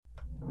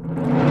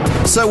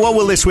So what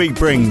will this week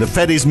bring? The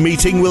Fed is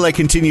meeting. Will they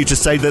continue to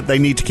say that they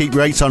need to keep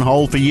rates on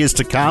hold for years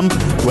to come?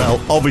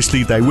 Well,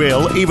 obviously they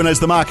will, even as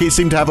the markets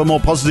seem to have a more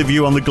positive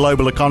view on the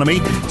global economy.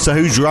 So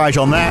who's right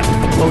on that?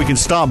 Well, we can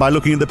start by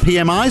looking at the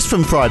PMIs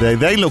from Friday.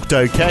 They looked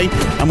okay.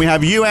 And we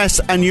have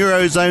US and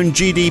Eurozone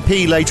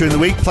GDP later in the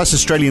week, plus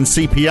Australian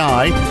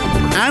CPI.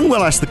 And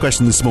we'll ask the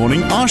question this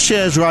morning, are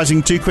shares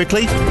rising too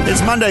quickly?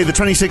 It's Monday, the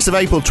 26th of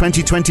April,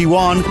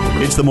 2021.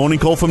 It's the morning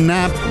call from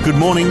NAB. Good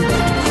morning.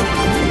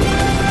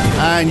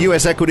 And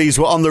US equities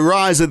were on the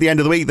rise at the end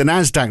of the week. The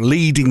Nasdaq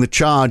leading the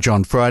charge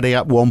on Friday,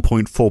 up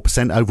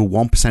 1.4%, over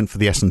 1% for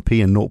the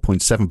S&P and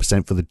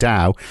 0.7% for the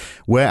Dow.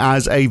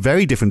 Whereas a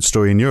very different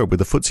story in Europe with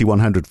the FTSE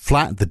 100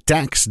 flat, the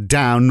DAX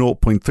down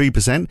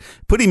 0.3%.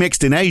 Pretty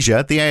mixed in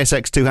Asia. The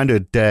ASX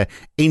 200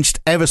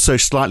 inched ever so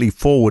slightly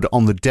forward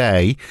on the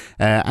day.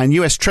 And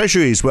US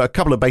Treasuries were a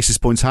couple of basis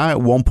points higher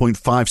at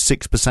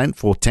 1.56%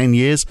 for 10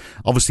 years.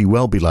 Obviously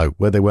well below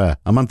where they were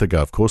a month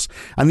ago, of course.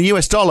 And the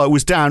US dollar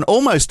was down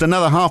almost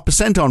another 0.5%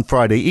 on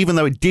Friday, even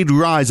though it did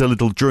rise a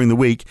little during the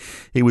week.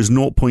 It was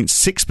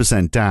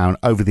 0.6% down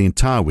over the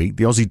entire week.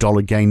 The Aussie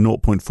dollar gained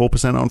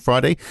 0.4% on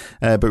Friday,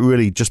 but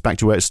really just back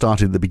to where it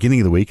started at the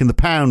beginning of the week. And the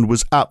pound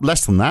was up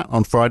less than that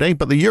on Friday,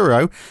 but the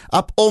euro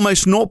up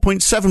almost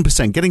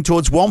 0.7%, getting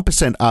towards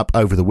 1% up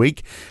over the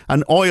week.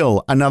 And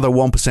oil, another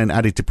 1%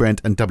 added to Brent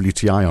and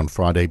WTI on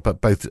Friday,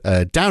 but both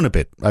down a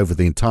bit over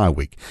the entire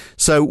week.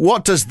 So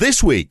what does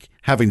this week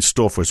have in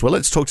store for us? Well,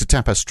 let's talk to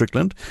Tapas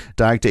Strickland,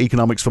 Director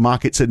Economics for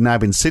Markets at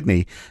NAB in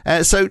Sydney.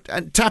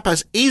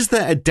 Tapas, is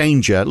there a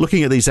danger,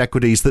 looking at these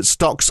equities, that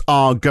stocks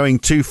are going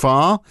too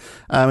far?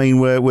 I mean,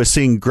 we're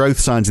seeing growth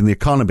signs in the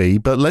economy,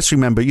 but let's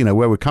remember,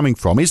 where we're coming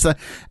from. Is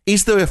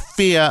there a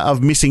fear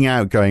of missing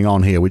out going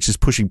on here, which is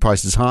pushing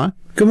prices higher?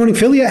 Good morning,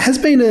 Phil. Yeah, it has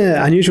been an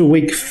unusual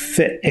week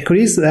for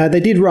equities. They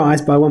did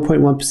rise by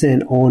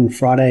 1.1% on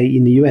Friday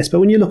in the US, but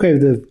when you look over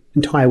the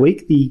entire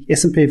week, the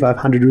S&P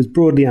 500 was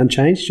broadly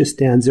unchanged, just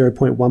down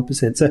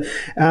 0.1%. So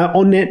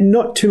on net,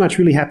 not too much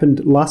really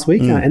happened last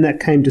week, and that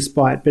came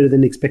despite better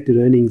than expected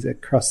earnings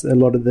across a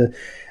lot of the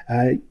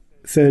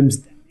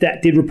firms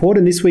that did report.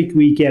 And this week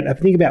we get, I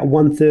think, about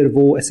 1/3 of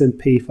all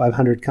S&P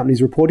 500 companies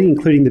reporting,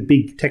 including the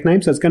big tech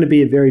names. So it's going to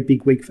be a very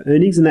big week for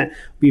earnings, and that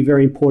will be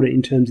very important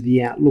in terms of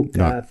the outlook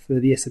for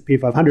the S&P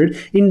 500.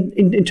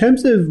 In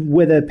terms of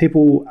whether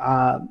people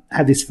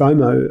have this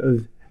FOMO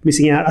of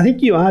missing out, I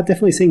think you are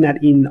definitely seeing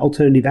that in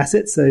alternative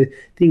assets. So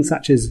things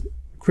such as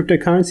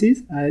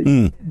cryptocurrencies.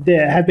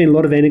 There have been a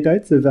lot of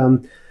anecdotes of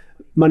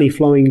money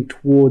flowing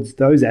towards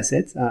those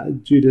assets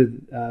due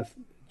to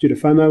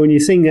FOMO, and you're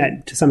seeing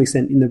that to some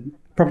extent in the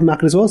property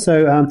market as well.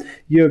 So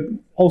you're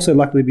also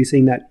likely to be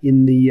seeing that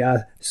in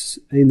the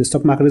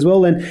stock market as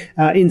well. And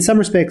in some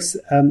respects,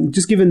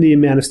 just given the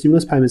amount of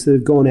stimulus payments that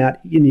have gone out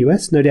in the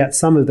US, no doubt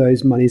some of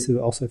those monies have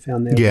also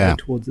found their way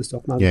towards the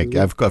stock market.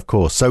 Yeah, of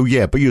course. So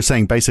but you're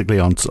saying basically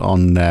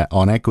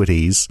on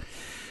equities.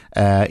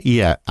 I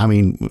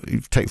mean,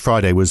 take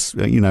Friday was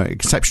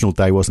exceptional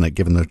day, wasn't it?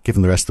 Given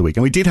the rest of the week,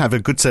 and we did have a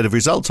good set of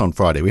results on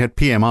Friday. We had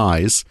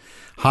PMIs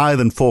higher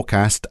than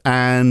forecast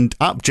and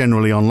up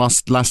generally on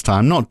last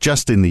time, not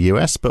just in the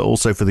US but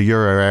also for the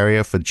Euro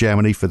area, for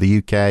Germany, for the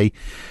UK.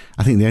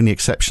 I think the only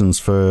exceptions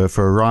for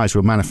a rise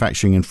were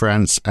manufacturing in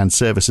France and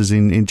services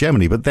in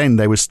Germany. But then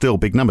they were still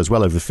big numbers,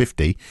 well over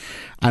 50.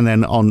 And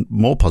then on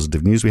more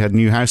positive news, we had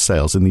new house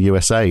sales in the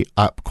USA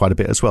up quite a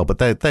bit as well. But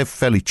they're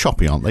fairly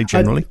choppy, aren't they,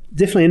 generally?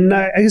 Definitely. And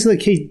I guess the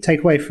key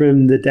takeaway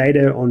from the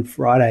data on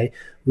Friday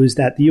was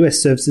that the US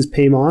services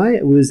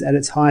PMI was at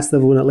its highest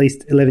level in at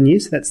least 11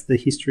 years. That's the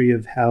history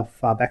of how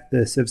far back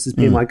the services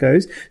PMI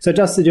goes. So it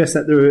does suggest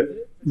that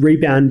the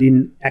rebound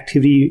in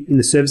activity in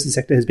the services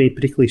sector has been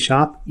particularly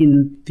sharp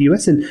in the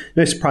US, and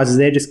no surprises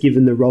there, just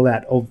given the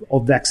rollout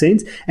of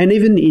vaccines. And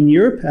even in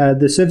Europe,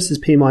 the services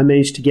PMI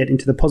managed to get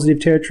into the positive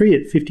territory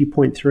at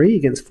 50.3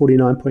 against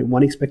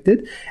 49.1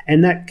 expected,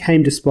 and that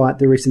came despite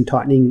the recent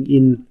tightening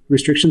in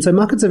restrictions. So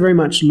markets are very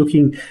much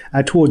looking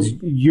towards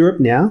Europe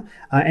now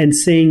and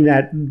seeing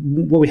that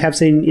what we have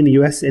seen in the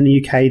US and the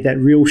UK, that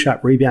real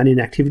sharp rebound in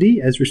activity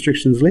as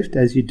restrictions lift,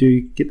 as you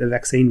do get the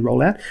vaccine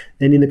rollout.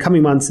 Then in the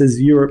coming months, as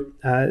Europe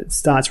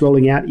starts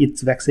rolling out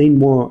its vaccine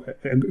more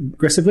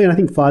aggressively, and I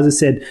think Pfizer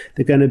said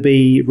they're going to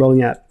be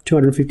rolling out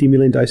 250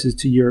 million doses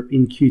to Europe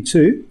in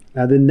Q2,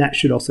 then that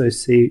should also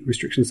see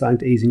restrictions starting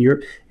to ease in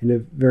Europe and a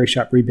very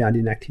sharp rebound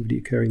in activity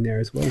occurring there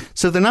as well.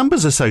 So the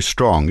numbers are so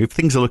strong. If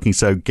things are looking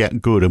so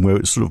good and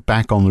we're sort of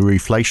back on the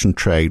reflation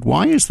trade,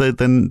 why is the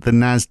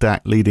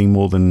NASDAQ leading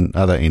more than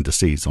other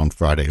indices on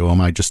Friday? Or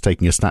am I just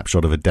taking a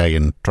snapshot of a day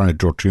and trying to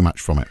draw too much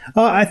from it?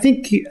 I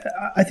think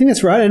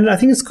that's right. And I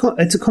think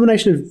it's a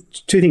combination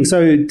of two things.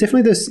 So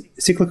definitely the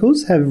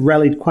cyclicals have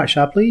rallied quite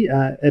sharply,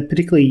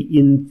 particularly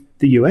in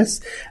the US.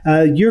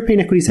 European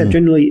equities have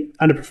generally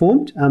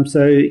underperformed.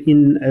 So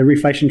in a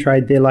reflation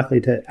trade, they're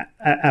likely to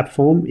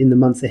outperform in the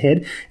months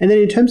ahead. And then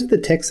in terms of the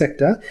tech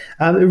sector,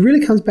 it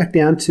really comes back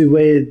down to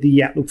where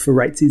the outlook for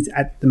rates is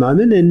at the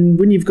moment. And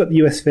when you've got the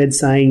US Fed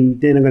saying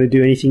they're not going to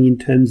do anything in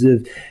terms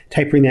of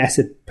tapering their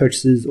asset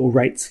purchases or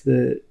rates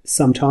for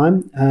some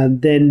time,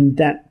 then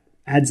that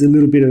adds a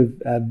little bit of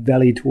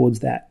value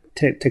towards that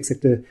tech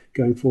sector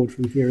going forward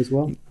from here as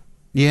well.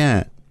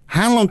 Yeah.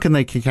 How long can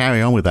they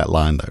carry on with that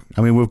line, though?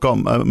 I mean, we've got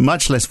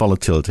much less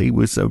volatility.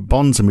 With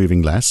bonds are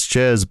moving less,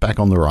 shares back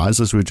on the rise,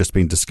 as we've just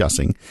been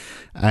discussing,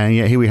 and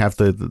yet here we have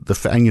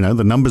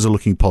the numbers are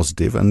looking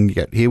positive, and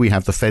yet here we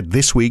have the Fed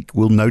this week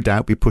will no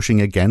doubt be pushing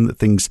again that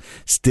things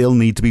still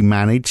need to be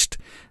managed.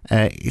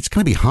 It's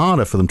going to be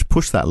harder for them to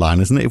push that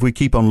line, isn't it? If we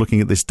keep on looking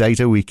at this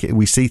data,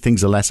 we see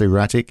things are less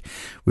erratic.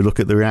 We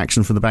look at the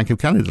reaction from the Bank of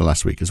Canada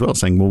last week as well,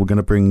 saying, well, we're going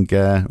to bring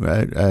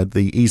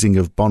the easing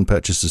of bond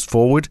purchases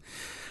forward.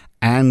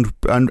 And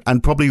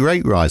probably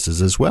rate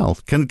rises as well.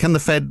 Can the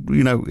Fed,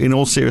 in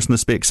all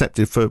seriousness, be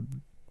accepted for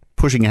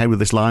pushing ahead with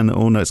this line,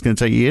 or no, it's going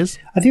to take years?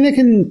 I think they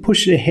can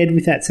push ahead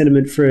with that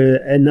sentiment for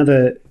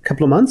another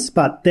couple of months,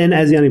 but then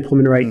as the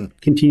unemployment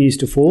rate continues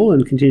to fall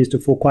and continues to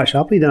fall quite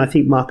sharply, then I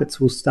think markets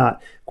will start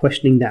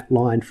questioning that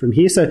line from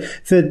here. So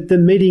for the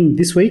meeting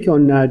this week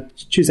on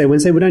Tuesday,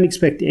 Wednesday, we don't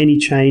expect any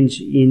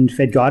change in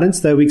Fed guidance,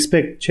 though we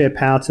expect Chair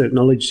Powell to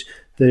acknowledge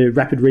the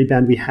rapid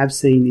rebound we have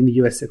seen in the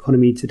US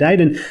economy to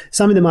date. And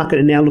some in the market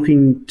are now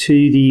looking to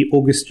the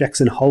August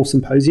Jackson Hole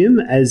Symposium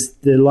as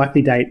the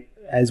likely date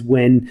as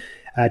when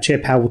Chair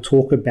Powell will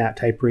talk about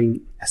tapering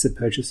asset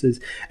purchases.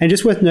 And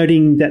just worth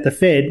noting that the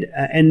Fed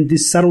and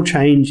this subtle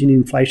change in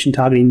inflation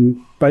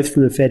targeting both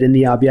from the Fed and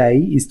the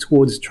RBA is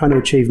towards trying to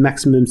achieve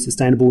maximum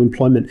sustainable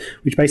employment,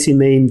 which basically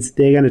means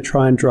they're going to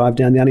try and drive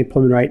down the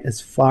unemployment rate as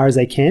far as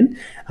they can.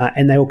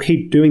 And they will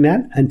keep doing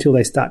that until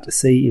they start to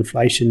see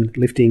inflation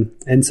lifting.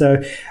 And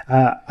so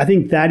I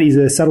think that is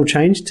a subtle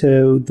change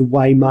to the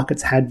way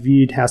markets had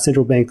viewed how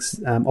central banks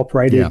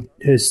operated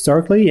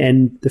historically.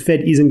 And the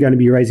Fed isn't going to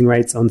be raising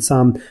rates on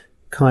some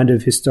kind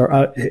of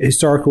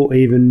historical,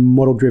 even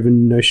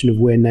model-driven notion of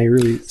where Nehru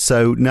is.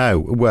 So, no,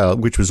 well,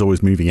 which was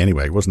always moving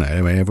anyway, wasn't it?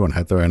 I mean, everyone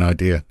had their own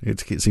idea. It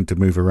seemed to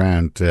move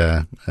around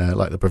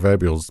like the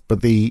proverbials.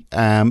 But the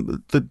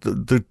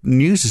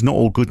news is not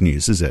all good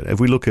news, is it? If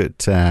we look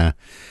at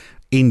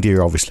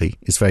India, obviously,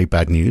 is very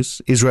bad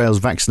news. Israel's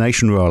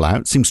vaccination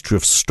rollout seems to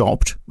have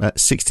stopped at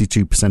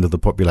 62% of the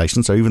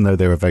population. So even though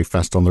they were very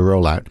fast on the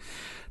rollout,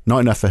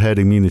 not enough for herd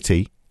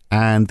immunity.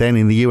 And then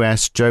in the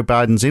US, Joe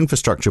Biden's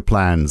infrastructure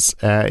plans,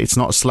 it's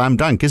not a slam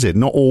dunk, is it?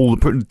 Not all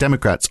the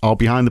Democrats are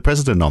behind the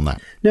president on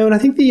that. No, and I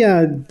think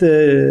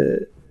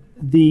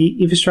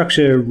the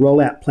infrastructure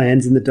rollout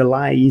plans and the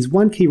delay is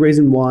one key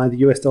reason why the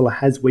US dollar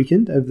has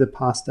weakened over the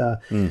past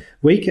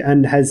week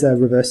and has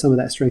reversed some of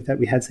that strength that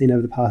we had seen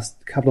over the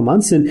past couple of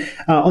months. And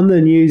on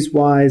the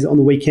news-wise, on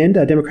the weekend,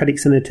 Democratic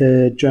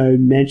Senator Joe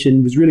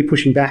Manchin was really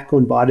pushing back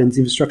on Biden's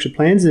infrastructure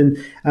plans and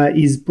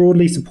is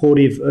broadly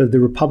supportive of the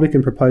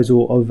Republican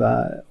proposal of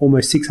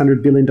almost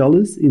 $600 billion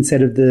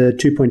instead of the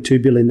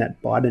 $2.2 billion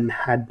that Biden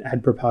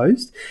had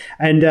proposed.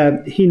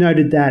 And he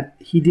noted that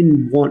he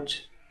didn't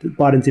want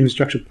Biden's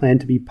infrastructure plan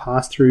to be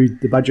passed through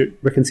the budget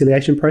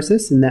reconciliation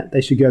process and that they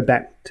should go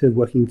back to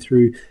working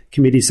through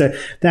committees. So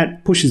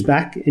that pushes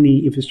back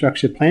any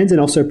infrastructure plans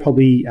and also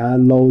probably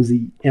lowers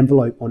the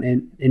envelope on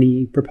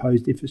any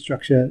proposed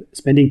infrastructure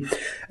spending.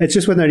 It's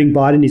just worth noting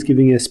Biden is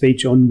giving a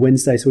speech on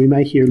Wednesday, so we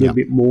may hear a little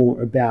bit more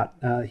about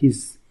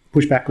his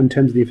pushback in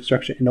terms of the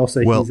infrastructure and also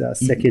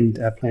his second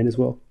plan as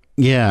well.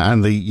 Yeah,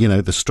 and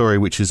the story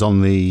which is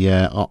on the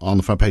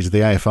front page of the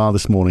AFR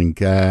this morning,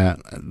 at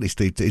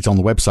least it's on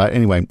the website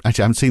anyway.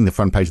 Actually, I haven't seen the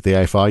front page of the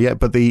AFR yet,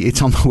 but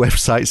it's on the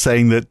website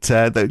saying that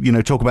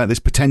talk about this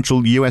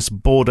potential US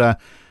border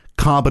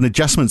carbon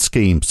adjustment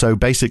scheme. So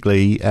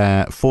basically,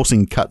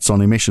 forcing cuts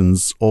on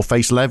emissions or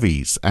face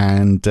levies,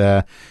 and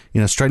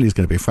Australia's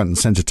going to be a front and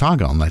centre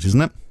target on that,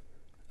 isn't it?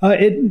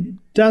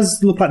 It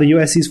does look like the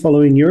US is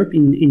following Europe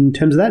in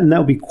terms of that, and that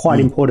will be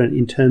quite important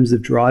in terms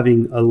of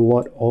driving a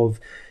lot of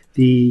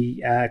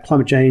the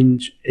climate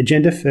change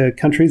agenda for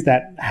countries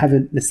that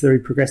haven't necessarily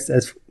progressed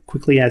as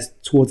quickly as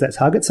towards that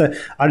target. So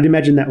I'd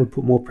imagine that would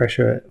put more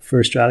pressure for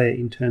Australia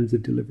in terms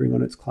of delivering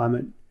on its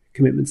climate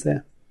commitments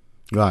there.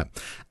 Right.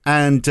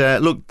 And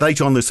look,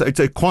 later on this, it's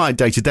a quiet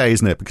day today,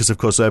 isn't it? Because, of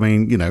course, I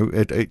mean,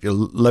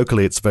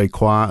 locally it's very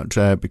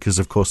quiet because,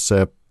 of course,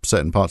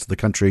 certain parts of the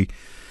country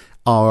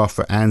are off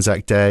for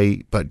Anzac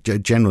Day, but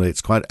generally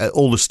it's quite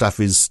all the stuff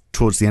is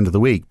towards the end of the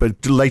week.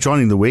 But later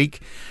on in the week,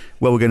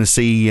 well, we're going to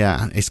see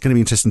it's going to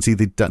be interesting to see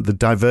the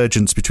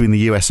divergence between the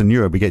US and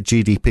Europe. We get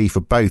GDP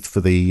for both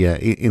for the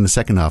in the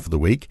second half of the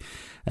week,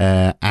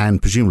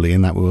 and presumably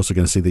in that we're also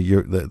going to see the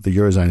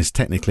Eurozone is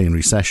technically in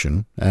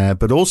recession,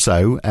 but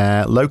also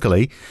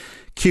locally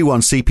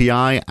Q1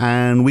 CPI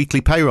and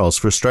weekly payrolls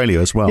for Australia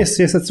as well. Yes,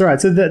 that's right.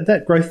 So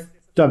that growth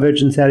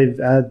divergence out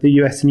of the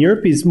US and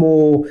Europe is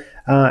more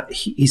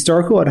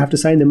historical, I'd have to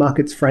say, in the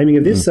market's framing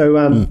of this. So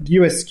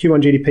US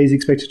Q1 GDP is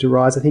expected to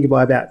rise, I think,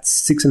 by about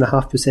 6.5%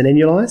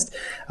 annualized,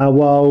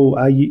 while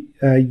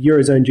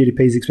Eurozone GDP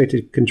is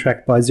expected to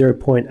contract by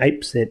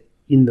 0.8%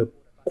 in the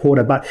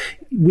quarter. But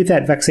with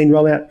that vaccine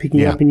rollout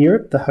picking up in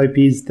Europe, the hope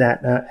is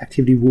that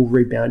activity will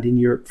rebound in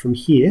Europe from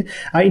here.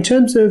 In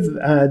terms of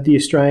the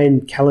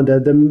Australian calendar,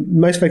 the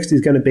most focus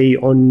is going to be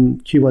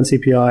on Q1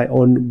 CPI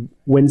on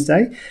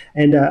Wednesday,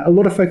 and a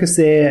lot of focus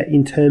there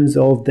in terms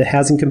of the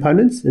housing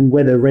components and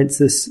whether rents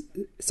are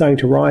starting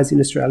to rise in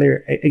Australia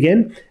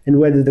again, and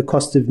whether the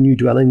cost of new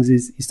dwellings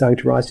is starting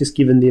to rise, just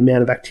given the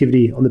amount of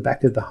activity on the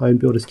back of the home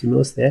builder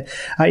stimulus there.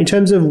 In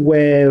terms of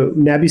where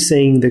NAB's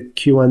seeing the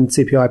Q1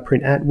 CPI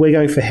print at, we're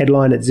going for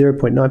headline at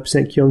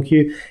 0.9% Q on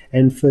Q,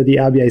 and for the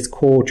RBA's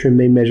core trim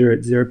mean measure at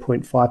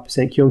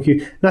 0.5% Q on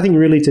Q. Nothing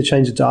really to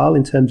change the dial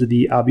in terms of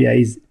the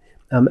RBA's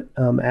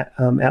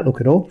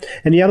outlook at all.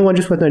 And the other one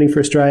just worth noting for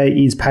Australia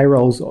is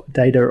payrolls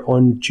data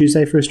on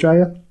Tuesday for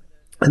Australia.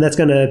 And that's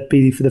going to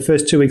be for the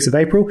first 2 weeks of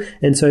April,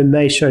 and so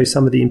may show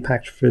some of the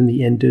impact from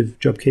the end of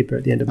JobKeeper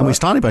at the end of March. And we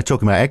started by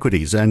talking about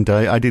equities, and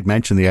I did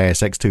mention the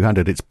ASX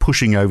 200. It's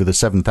pushing over the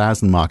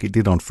 7,000 mark. It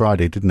did on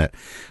Friday, didn't it?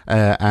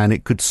 And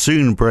it could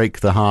soon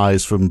break the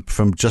highs from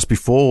just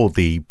before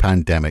the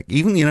pandemic.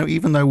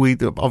 Even though we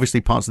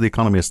obviously parts of the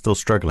economy are still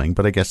struggling,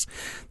 but I guess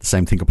the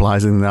same thing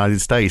applies in the United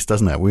States,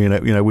 doesn't it?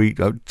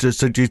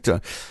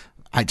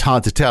 It's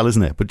hard to tell,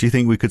 isn't it? But do you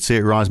think we could see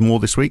it rise more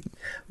this week?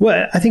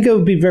 Well, I think it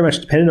would be very much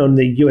dependent on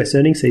the US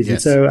earnings season.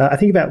 Yes. So I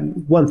think about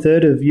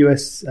 1/3 of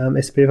US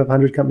S&P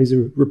 500 companies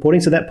are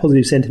reporting. So that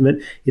positive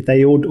sentiment, if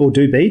they all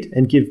do beat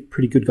and give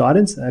pretty good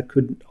guidance,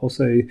 could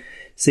also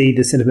see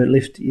the sentiment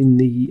lift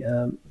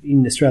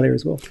in Australia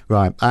as well.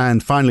 Right.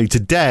 And finally,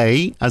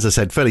 today, as I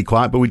said, fairly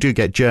quiet, but we do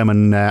get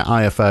German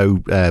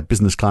IFO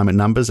business climate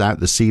numbers out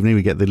this evening.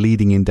 We get the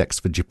leading index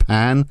for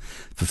Japan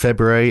for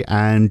February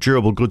and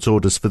durable goods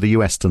orders for the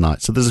US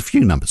tonight. So there's a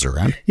few numbers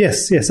around.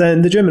 Yes.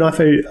 And the German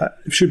IFO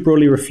should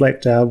broadly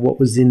reflect what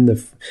was in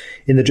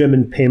the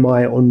German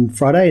PMI on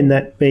Friday, and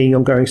that being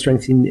ongoing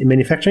strength in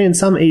manufacturing and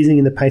some easing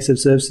in the pace of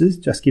services,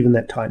 just given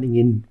that tightening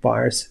in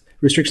virus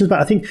restrictions. But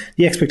I think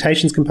the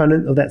expectations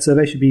component of that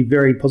survey should be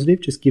very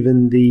positive, just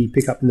given the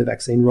pickup in the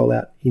vaccine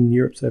rollout in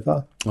Europe so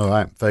far. All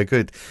right, very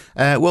good.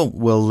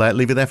 We'll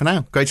leave it there for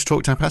now. Great to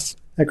talk, Tapas.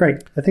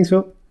 Great. Thanks,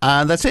 Phil.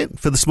 And that's it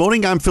for this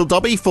morning. I'm Phil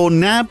Dobbie for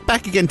NAB.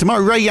 Back again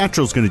tomorrow. Ray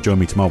Yattrell's going to join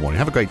me tomorrow morning.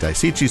 Have a great day.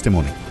 See you Tuesday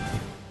morning.